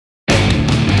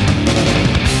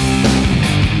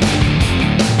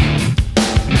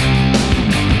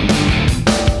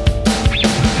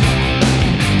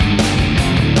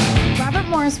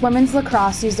Waskowicz women's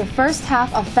lacrosse used a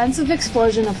first-half offensive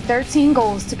explosion of 13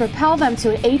 goals to propel them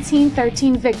to an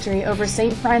 18-13 victory over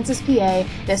St. Francis, PA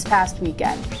this past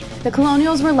weekend. The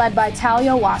Colonials were led by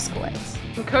Talia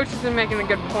Waskowicz. The coach has been making a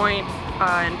good point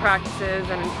in practices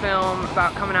and in film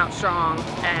about coming out strong,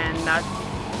 and that's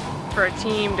for a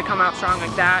team to come out strong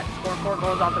like that, score 4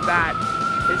 goals off the bat,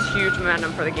 is huge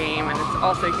momentum for the game, and it's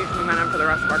also huge momentum for the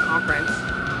rest of our conference.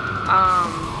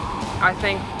 I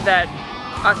think that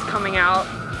us coming out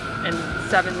and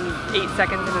 7-8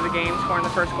 seconds into the game, scoring the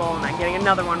first goal and then getting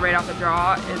another one right off the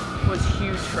draw was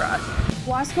huge for us.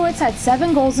 Waskowicz had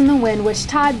 7 goals in the win, which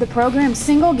tied the program's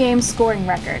single-game scoring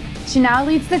record. She now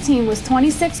leads the team with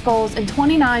 26 goals and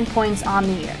 29 points on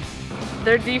the year.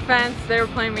 Their defense, they were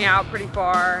playing me out pretty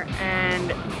far, and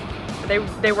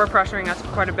they were pressuring us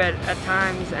quite a bit at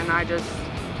times, and I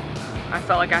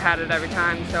felt like I had it every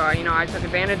time, so I took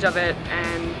advantage of it,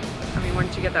 and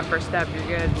once you get that first step, you're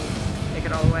good, and take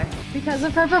it all the way. Because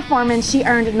of her performance, she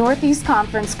earned Northeast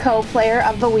Conference Co-Player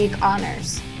of the Week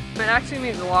honors. It actually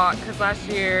means a lot, because last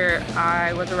year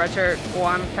I was a redshirt, well,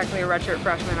 I'm technically a redshirt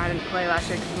freshman. I didn't play last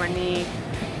year because of my knee,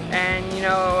 and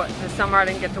this summer I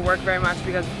didn't get to work very much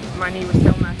because my knee was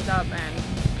still messed up, and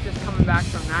just coming back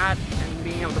from that and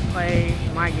being able to play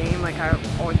my game like I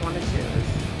always wanted to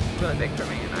is really big for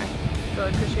me, and I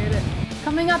really appreciate it.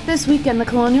 Coming up this weekend, the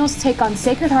Colonials take on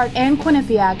Sacred Heart and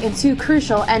Quinnipiac in 2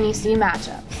 crucial NEC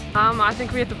matchups. I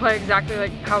think we have to play exactly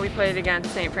like how we played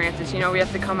against St. Francis. We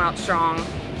have to come out strong.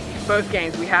 Both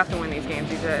games, we have to win these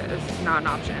games. It's not an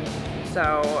option.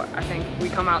 So I think we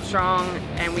come out strong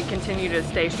and we continue to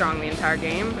stay strong the entire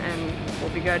game, and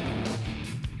we'll be good.